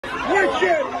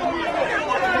wicked.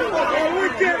 They're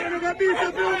wicked. They're going to beat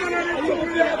up the woman and they took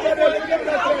me there for them to get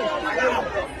that one.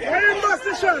 I didn't bust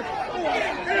the shot.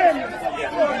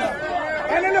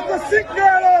 And then look a sick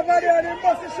girl over there and they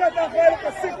bust the shot off her. Look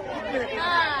a sick Britney.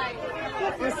 A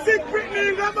sick Britney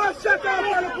in the bust shot off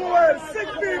her. Look world. Sick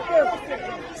people.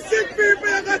 Sick people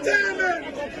you got time.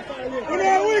 You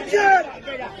know wicked.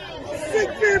 Sick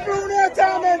people who know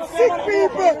time. Sick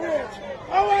people.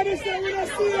 I want to say we don't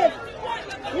see it.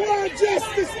 We want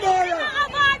justice for you.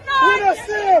 We don't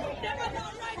see it.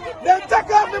 They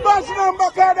take off the badge number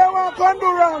because they want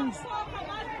condolence.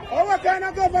 Oh, what kind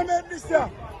of government this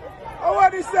year? Oh,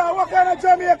 what this year? What kind of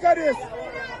Jamaica this?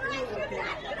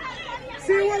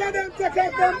 See one of them take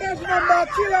off them badge number,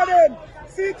 kill them.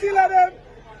 See kill them.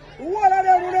 One of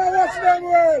them who don't watch them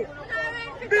well.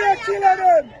 Be a killer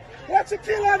them. Watch a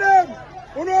killer them.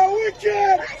 Who know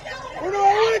wicked. Who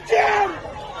know wicked.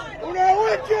 Who know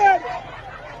wicked.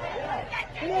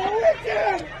 Who know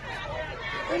wicked.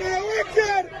 Who know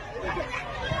wicked.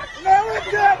 Who know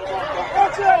wicked.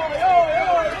 Watch it.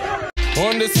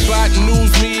 On the spot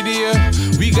news media,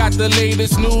 we got the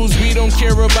latest news. We don't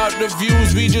care about the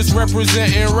views, we just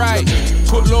representing right.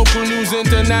 Put local news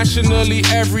internationally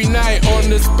every night. On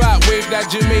the spot, wave that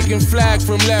Jamaican flag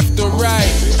from left to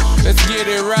right. Let's get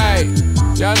it right,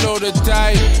 y'all know the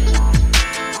type.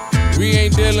 We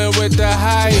ain't dealing with the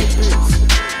hype.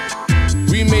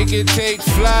 We make it take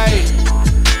flight.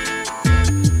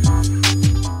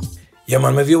 Yeah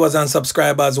man, my viewers and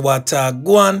subscribers, what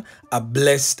go on. A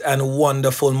blessed and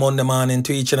wonderful Monday morning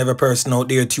to each and every person out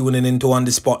there tuning into On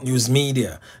The Spot News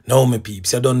Media. Now my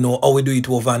peeps, you don't know how we do it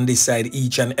over on this side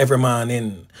each and every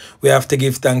morning. We have to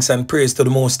give thanks and praise to the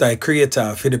Most High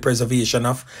Creator for the preservation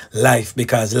of life,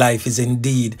 because life is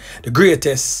indeed the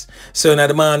greatest. So in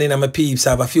the morning, my peeps, I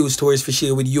have a few stories to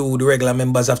share with you, the regular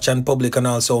members of Chan Public and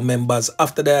also members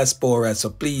of the diaspora. So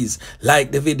please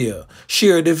like the video,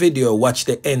 share the video, watch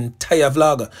the entire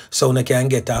vlog so you can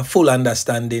get a full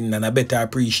understanding and a better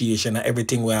appreciation of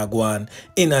everything we are going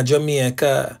in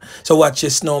Jamaica. So watch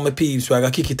this now, my peeps. We're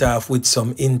going to kick it off with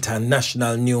some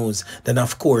international news. Then,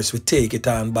 of course, we take it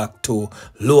on back to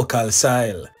local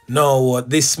style. Now,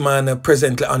 this man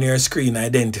presently on your screen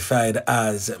identified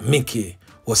as Mickey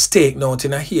was taken out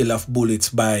in a hail of bullets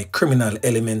by criminal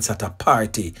elements at a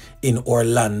party in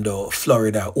Orlando,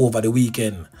 Florida over the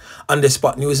weekend. On the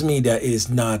Spot News Media is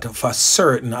not for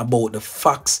certain about the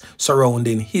facts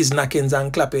surrounding his knockings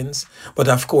and clappings, but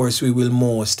of course we will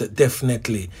most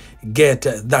definitely get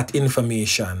that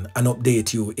information and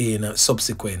update you in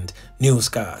subsequent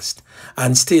newscast.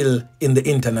 And still in the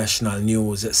international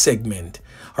news segment,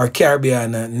 our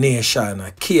Caribbean nation,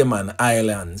 Cayman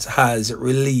Islands, has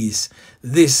released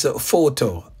this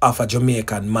photo of a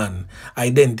Jamaican man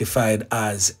identified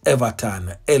as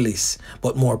Everton Ellis,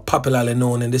 but more popularly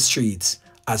known in the streets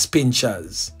as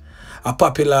Pinchers. A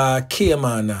popular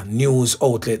Cayman news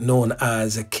outlet known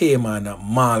as Cayman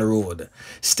Mall Road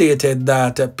stated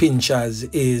that Pinchers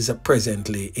is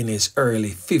presently in his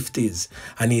early 50s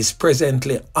and is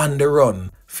presently on the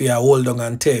run for a hold on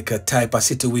and take a type of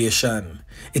situation.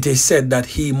 It is said that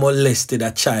he molested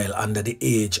a child under the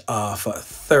age of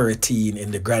 13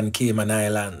 in the Grand Cayman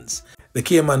Islands. The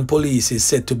Cayman police is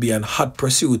said to be in hot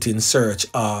pursuit in search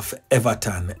of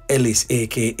Everton Ellis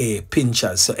aka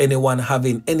Pinchers. So anyone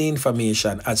having any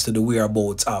information as to the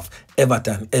whereabouts of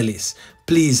Everton Ellis,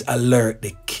 please alert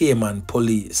the Cayman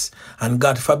police. And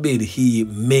God forbid he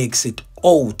makes it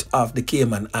out of the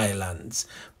Cayman Islands,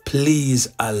 please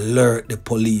alert the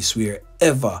police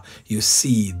wherever you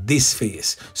see this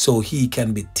face so he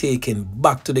can be taken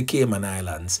back to the Cayman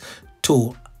Islands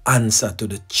to answer to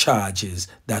the charges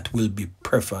that will be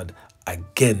preferred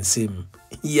against him.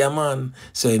 Yeah man,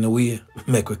 so anyway,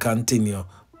 make we continue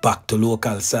back to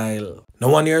local style.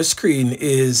 Now on your screen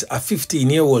is a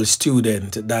 15-year-old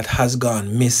student that has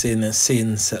gone missing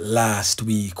since last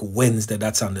week, Wednesday,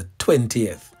 that's on the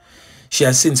 20th. She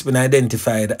has since been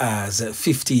identified as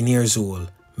 15 years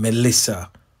old, Melissa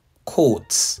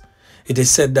Coates. It is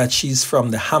said that she's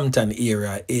from the Hampton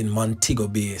area in Montego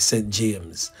Bay, St.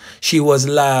 James. She was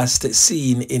last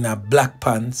seen in a black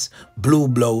pants, blue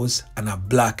blouse, and a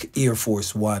black Air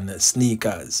Force One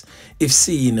sneakers. If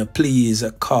seen, please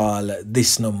call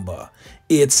this number,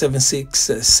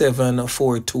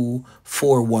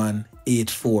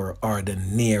 876-742-4184, or the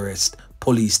nearest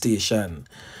police station.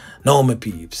 Now, my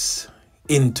peeps,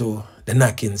 into the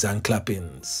knockings and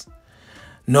clappings.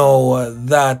 Now,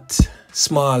 that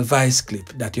small voice clip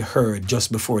that you heard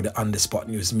just before the On The Spot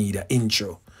News Media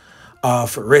intro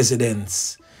of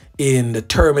residents in the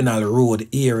Terminal Road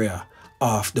area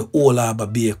of the Old Harbour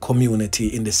Bay community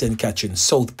in the St. Catherine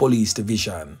South Police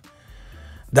Division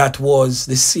That was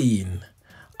the scene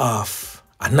of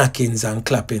a knockings and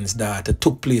clappings that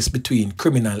took place between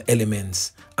criminal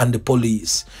elements and the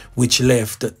police, which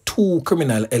left 2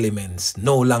 criminal elements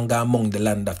no longer among the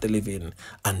land of the living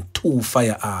and 2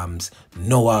 firearms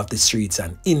now off the streets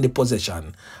and in the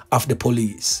possession of the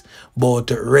police.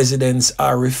 But residents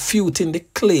are refuting the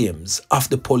claims of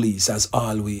the police as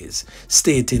always,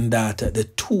 stating that the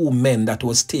 2 men that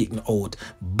was taken out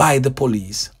by the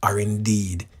police are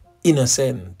indeed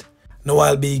innocent. Now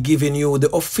I'll be giving you the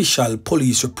official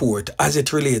police report as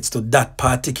it relates to that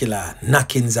particular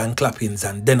knockings and clappings,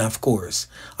 and then of course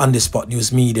on the Spot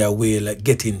News Media we'll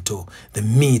get into the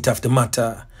meat of the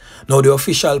matter. Now the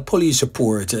official police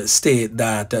report state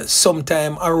that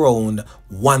sometime around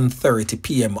 1:30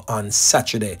 p.m. on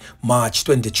Saturday, March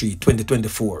 23,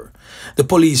 2024, the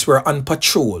police were on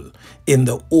patrol in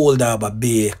the Old Harbour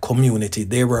Bay community.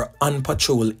 They were on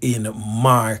patrol in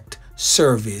marked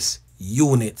service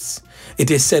units. It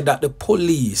is said that the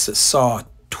police saw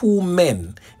 2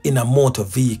 men in a motor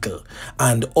vehicle,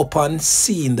 and upon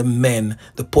seeing the men,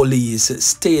 the police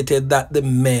stated that the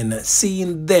men,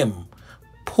 seeing them,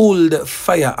 pulled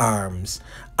firearms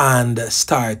and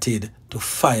started to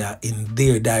fire in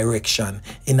their direction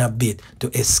in a bid to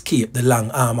escape the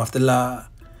long arm of the law.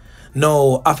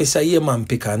 Now, Officer Yeman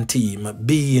Pick and team,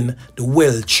 being the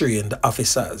well-trained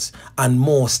officers and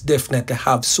most definitely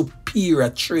have superior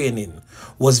training,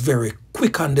 was very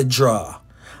quick on the draw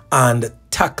and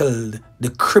tackled the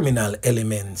criminal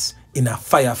elements in a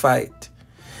firefight.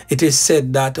 It is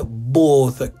said that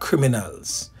both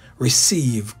criminals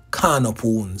received corner-up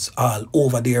wounds all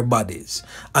over their bodies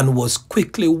and was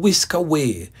quickly whisked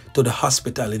away to the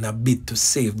hospital in a bid to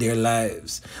save their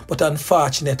lives. But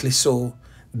unfortunately so,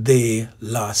 they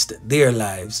lost their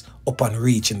lives upon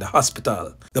reaching the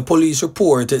hospital. The police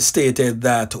report stated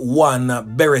that 1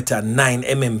 Beretta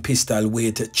 9mm pistol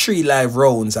with 3 live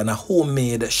rounds and a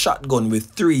homemade shotgun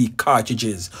with 3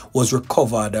 cartridges was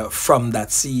recovered from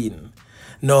that scene.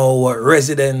 Now,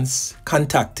 residents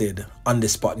contacted on the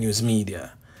Spot News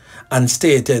Media and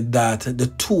stated that the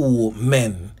 2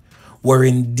 men were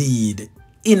indeed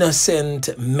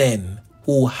innocent men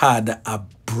who had a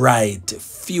bright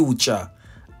future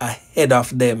ahead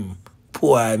of them.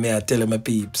 Boy, may I tell you, my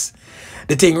peeps,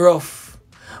 the thing rough.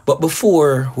 But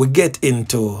before we get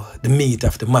into the meat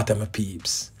of the matter, my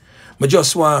peeps, I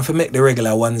just want to make the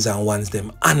regular ones and ones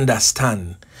them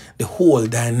understand the whole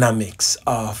dynamics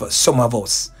of some of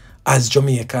us as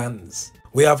Jamaicans.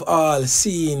 We have all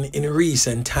seen in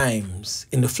recent times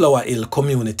in the Flower Hill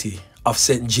community of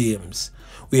St. James,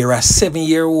 where a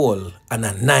 7-year-old and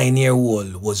a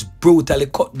 9-year-old was brutally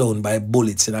cut down by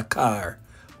bullets in a car.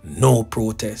 No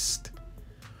protest.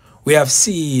 We have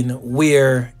seen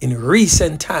where in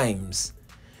recent times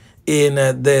in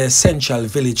the Central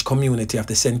Village community of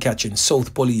the St. Catherine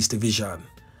South Police Division,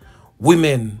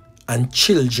 women and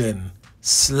children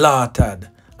slaughtered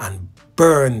and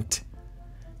burnt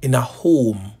in a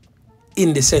home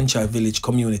in the Central Village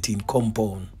community in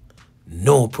compound.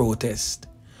 No protest.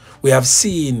 We have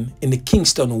seen in the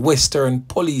Kingston Western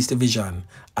Police Division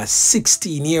a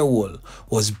 16-year-old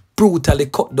was brutally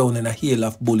cut down in a hail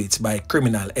of bullets by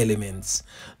criminal elements.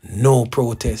 No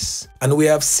protests. And we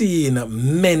have seen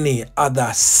many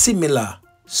other similar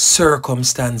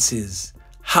circumstances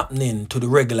happening to the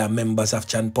regular members of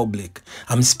Chan Public.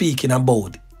 I'm speaking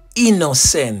about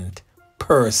innocent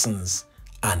persons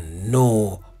and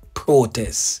no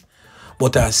protests.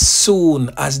 But as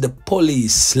soon as the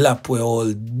police slap with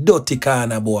all dirty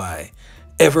corner boy,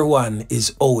 everyone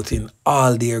is out in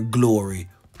all their glory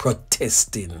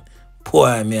protesting.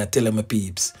 Boy, may I tell you, my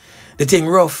peeps, the thing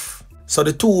rough. So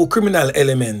the 2 criminal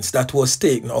elements that was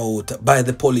taken out by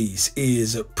the police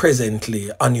is presently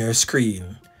on your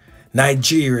screen.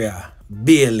 Nigeria,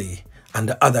 Bailey, and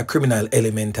the other criminal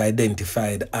element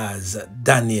identified as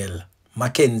Daniel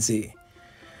Mckenzie.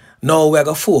 Now we're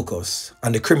going to focus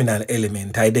on the criminal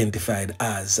element identified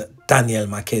as Daniel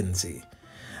Mckenzie,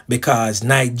 because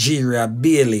Nigeria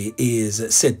Bailey is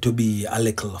said to be a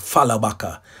little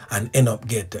fallbacker and end up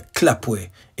get clapway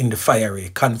in the fiery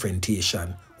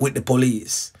confrontation with the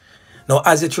police. Now,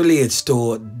 as it relates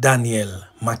to Daniel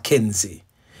Mckenzie,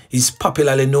 he's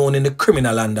popularly known in the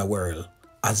criminal underworld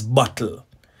as Bottle.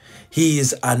 He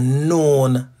is a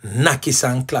known Nakis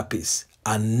and Clappis,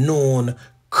 a known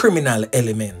criminal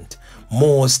element,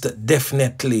 most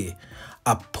definitely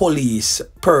a police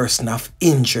person of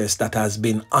interest that has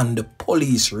been on the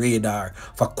police radar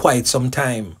for quite some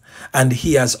time, and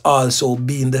he has also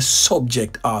been the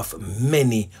subject of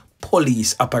many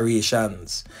police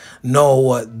operations.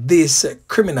 Now, this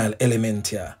criminal element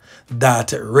here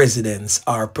that residents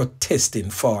are protesting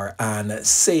for and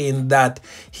saying that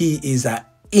he is an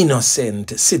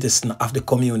innocent citizen of the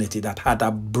community that had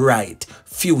a bright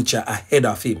future ahead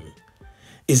of him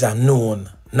is a known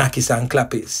Nakis and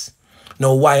Clappis.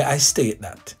 Now, why I state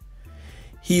that?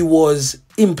 He was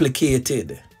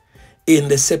implicated in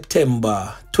the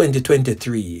September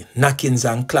 2023 knockings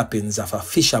and clappings of a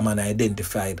fisherman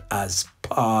identified as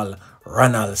Paul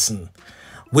Ronaldson,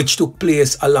 which took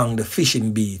place along the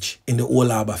fishing beach in the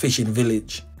Old Harbour fishing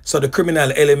village. So the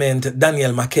criminal element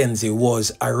Daniel Mckenzie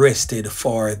was arrested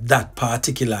for that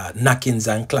particular knockings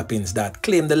and clappings that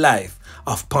claimed the life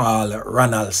of Paul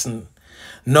Ronaldson.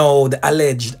 Now the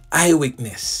alleged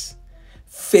eyewitness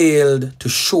failed to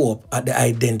show up at the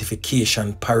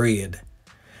identification parade.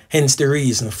 Hence the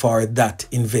reason for that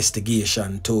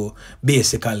investigation to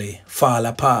basically fall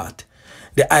apart.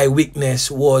 The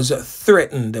eyewitness was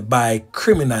threatened by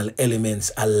criminal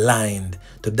elements aligned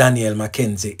to Daniel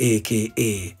Mckenzie,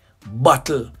 aka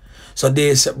Bottle. So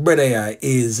this brother here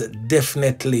is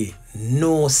definitely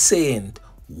no saint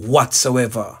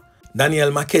whatsoever.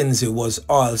 Daniel Mckenzie was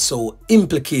also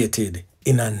implicated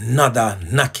in another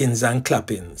knockings and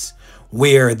clappings,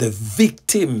 where the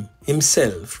victim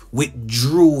himself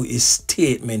withdrew his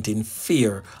statement in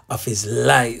fear of his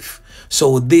life.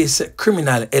 So this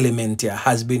criminal element here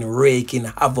has been wreaking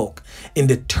havoc in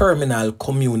the terminal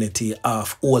community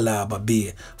of Old Harbour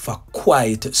Bay for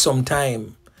quite some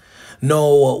time.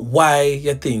 Now, why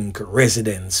you think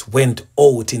residents went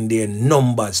out in their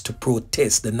numbers to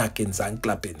protest the knockings and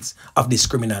clappings of this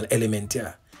criminal element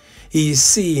here? He is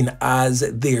seen as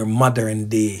their modern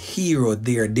day hero,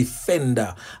 their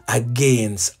defender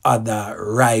against other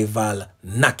rival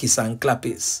Nakis and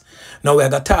Clappis. Now we're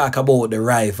going to talk about the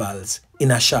rivals in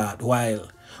a short while,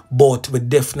 but we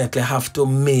definitely have to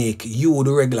make you,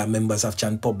 the regular members of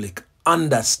Chan Public,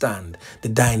 understand the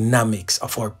dynamics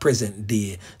of our present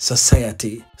day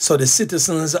society. So the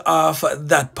citizens of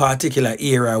that particular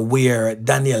era where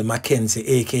Daniel Mckenzie,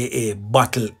 aka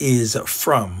Bottle, is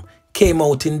from, came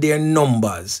out in their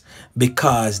numbers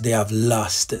because they have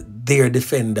lost their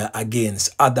defender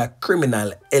against other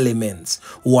criminal elements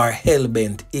who are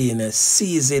hell-bent in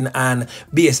seizing and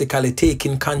basically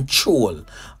taking control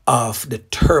of the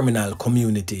terminal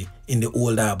community in the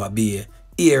Old Harbour Bay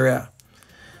area.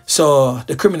 So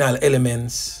the criminal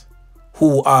elements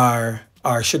who are,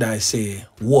 or should I say,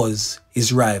 was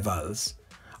his rivals,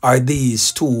 are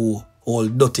these two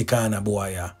old dirty corner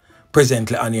boy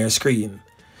presently on your screen.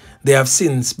 They have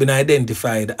since been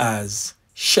identified as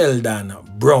Sheldon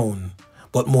Brown,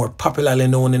 but more popularly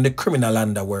known in the criminal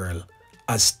underworld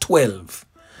as 12.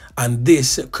 And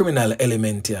this criminal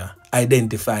element here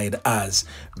identified as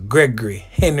Gregory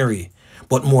Henry,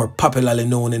 but more popularly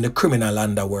known in the criminal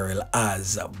underworld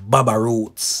as Baba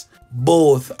Roots.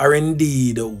 Both are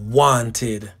indeed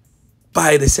wanted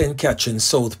by the St. Catherine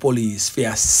South Police for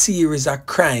a series of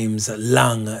crimes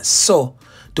long so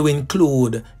to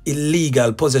include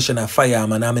illegal possession of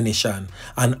firearm and ammunition,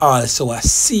 and also a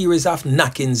series of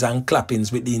knockings and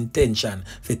clappings with the intention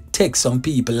to take some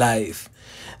people's life.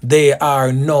 They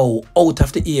are now out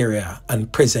of the area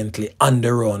and presently on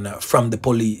the run from the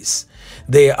police.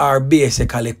 They are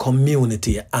basically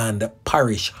community and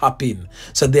parish hopping.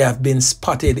 So they have been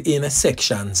spotted in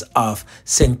sections of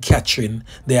St. Catherine.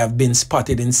 They have been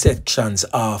spotted in sections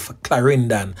of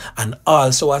Clarendon and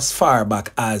also as far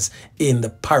back as in the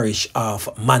parish of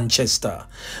Manchester.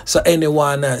 So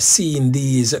anyone seeing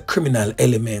these criminal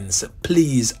elements,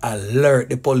 please alert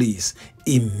the police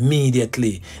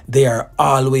immediately. They are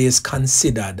always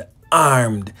considered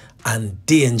armed and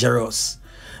dangerous.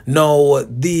 Now,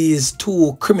 these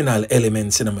two criminal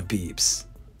elements in my peeps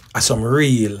are some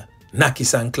real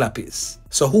knockings and clappings.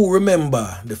 So who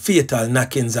remember the fatal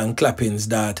knockings and clappings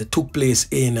that took place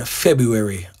in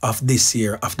February of this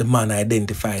year of the man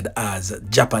identified as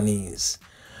Japanese?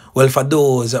 Well, for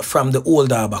those from the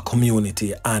Old Harbour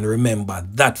community, and remember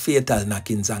that fatal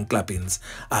knockings and clappings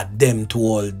are them two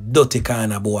old dirty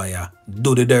corner boy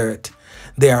do the dirt.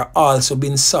 They are also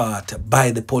being sought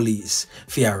by the police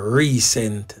for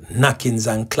recent knockings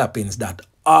and clappings that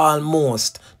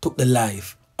almost took the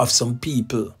life of some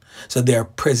people. So they are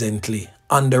presently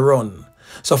on the run.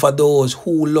 So for those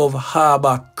who love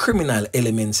harbour criminal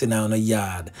elements in our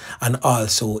yard and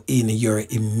also in your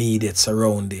immediate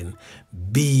surrounding,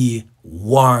 be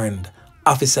warned.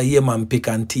 Officer Yeman Pick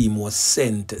and team was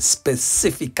sent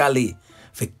specifically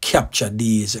to capture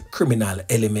these criminal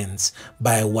elements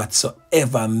by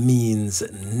whatsoever means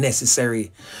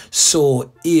necessary.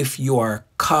 So if you are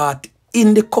caught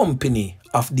in the company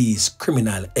of these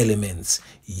criminal elements,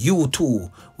 you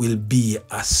too will be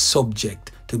a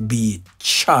subject to be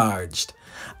charged.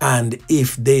 And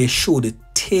if they should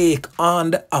take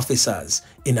on the officers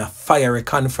in a fiery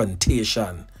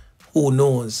confrontation, who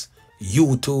knows,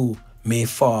 you too may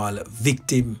fall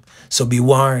victim. So be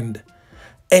warned.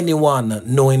 Anyone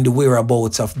knowing the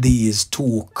whereabouts of these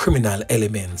two criminal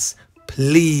elements,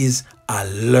 please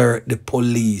alert the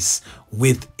police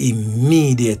with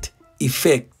immediate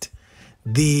effect.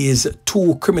 These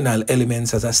two criminal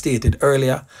elements, as I stated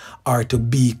earlier, are to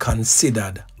be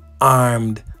considered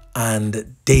armed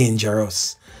and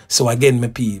dangerous. So again, my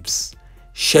peeps,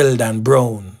 Sheldon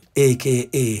Brown,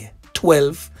 aka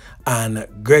 12, and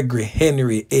Gregory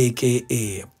Henry,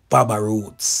 aka Baba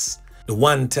Roots, the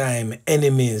one-time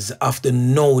enemies of the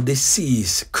now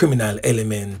deceased criminal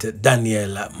element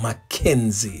Daniel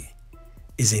Mckenzie,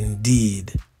 is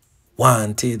indeed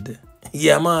wanted.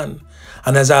 Yeah, man.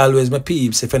 And as always, my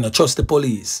peeps, if you don't trust the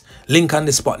police, link on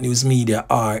the Spot News Media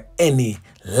or any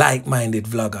like-minded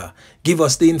vlogger, give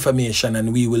us the information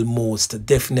and we will most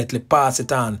definitely pass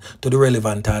it on to the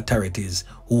relevant authorities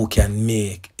who can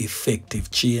make effective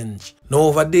change. Now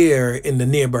over there in the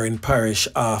neighboring parish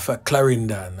of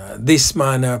Clarendon, this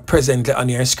man presently on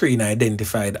your screen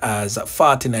identified as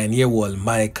 49-year-old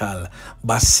Michael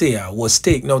Basea was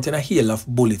taken out in a hail of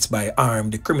bullets by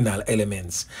armed criminal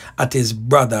elements at his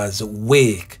brother's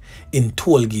wake in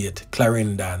Tollgate,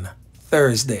 Clarendon,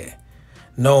 Thursday.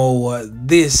 Now,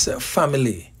 this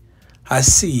family has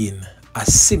seen a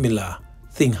similar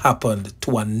thing happen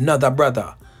to another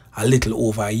brother a little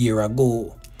over a year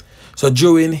ago. So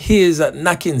during his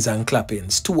knockings and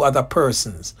clappings, two other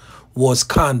persons was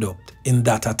conned up in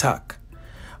that attack.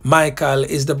 Michael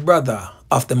is the brother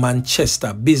of the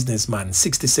Manchester businessman,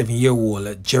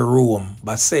 67-year-old Jerome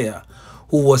Basea,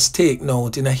 who was taken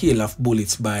out in a hail of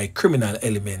bullets by criminal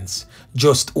elements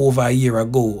just over a year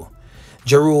ago.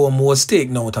 Jerome was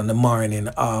taken out on the morning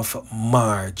of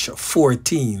March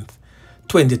 14th,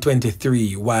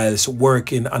 2023, whilst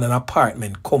working on an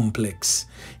apartment complex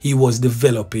he was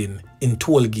developing in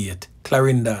Tollgate,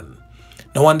 Clarendon.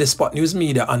 Now, on the Spot News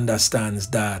Media understands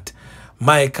that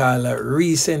Michael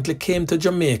recently came to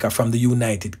Jamaica from the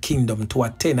United Kingdom to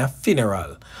attend a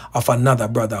funeral of another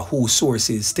brother who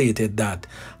sources stated that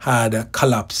had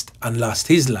collapsed and lost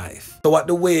his life. So at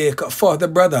the wake for the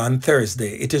brother on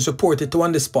Thursday, it is reported to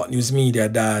on the Spot News Media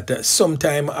that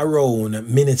sometime around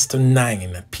minutes to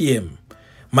 9 p.m,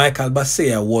 Michael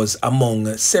Basea was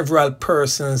among several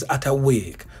persons at a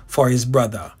wake for his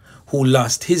brother, who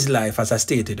lost his life, as I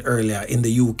stated earlier, in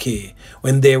the UK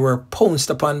when they were pounced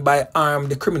upon by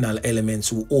armed criminal elements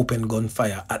who opened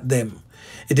gunfire at them.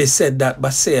 It is said that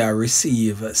Basea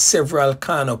received several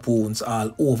corner wounds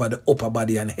all over the upper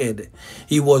body and head.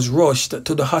 He was rushed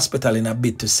to the hospital in a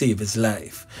bid to save his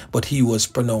life, but he was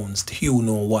pronounced you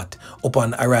know what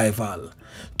upon arrival.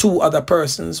 Two other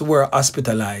persons were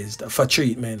hospitalized for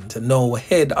treatment. Now,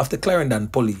 head of the Clarendon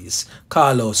Police,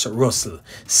 Carlos Russell,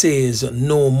 says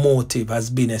no motive has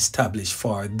been established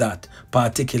for that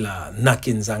particular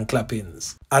knockings and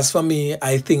clappings. As for me,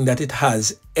 I think that it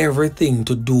has everything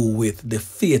to do with the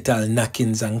fatal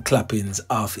knockings and clappings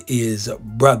of his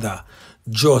brother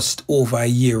just over a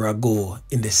year ago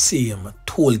in the same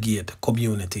Tollgate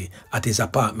community at his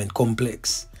apartment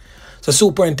complex. So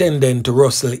Superintendent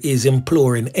Russell is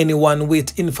imploring anyone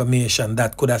with information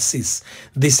that could assist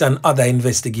this and other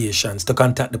investigations to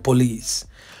contact the police.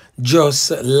 Just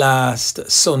last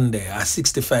Sunday, a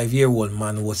 65-year-old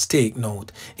man was taken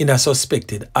out in a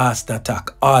suspected arson attack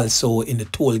also in the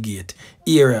Tollgate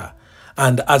area.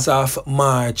 And as of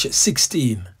March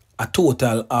 16, a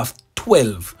total of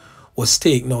 12 was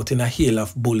taken out in a hail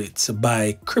of bullets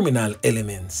by criminal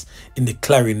elements in the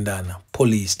Clarendon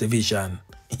Police Division.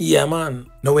 Yeah, man.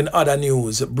 Now, in other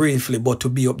news, briefly but to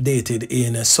be updated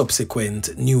in a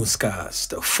subsequent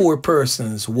newscast, 4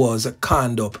 persons was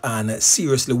conned up and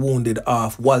seriously wounded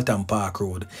off Walton Park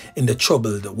Road in the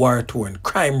troubled, war-torn,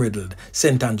 crime-riddled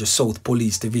St. Andrew South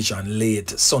Police Division late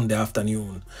Sunday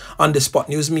afternoon. On the Spot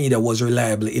News Media was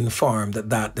reliably informed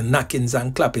that the knockings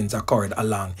and clappings occurred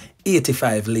along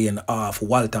 85 lane off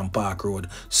Walton Park Road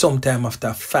sometime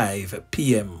after 5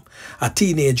 p.m. A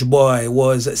teenage boy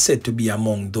was said to be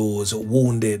among those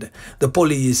wounded. The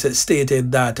police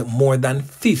stated that more than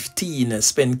 15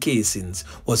 spent casings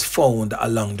was found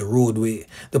along the roadway.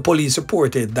 The police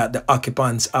reported that the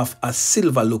occupants of a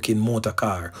silver-looking motor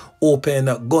car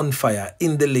opened gunfire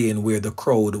in the lane where the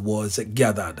crowd was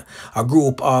gathered. A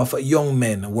group of young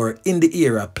men were in the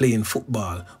area playing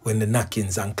football when the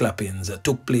knockings and clappings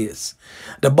took place.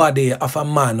 The body of a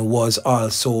man was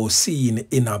also seen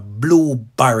in a blue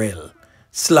barrel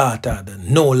slaughtered,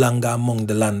 no longer among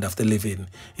the land of the living,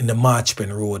 in the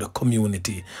Marchpen Road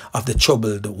community of the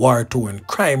troubled, war-torn,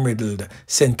 crime-riddled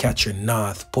St. Catherine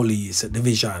North Police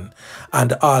Division,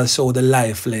 and also the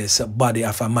lifeless body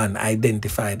of a man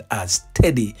identified as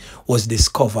Teddy was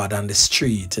discovered on the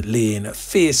street, laying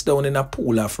face down in a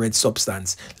pool of red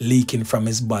substance leaking from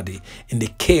his body in the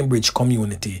Cambridge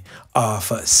community of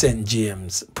St.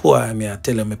 James. Poor me, I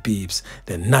tell you, my peeps,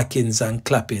 the knockings and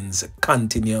clappings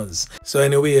continues. So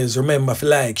anyways, remember to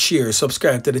like, share,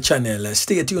 subscribe to the channel.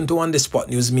 Stay tuned to On The Spot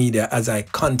News Media as I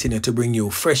continue to bring you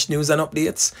fresh news and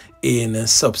updates in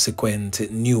subsequent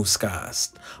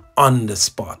newscasts. On The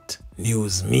Spot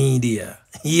News Media.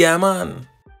 Yeah, man.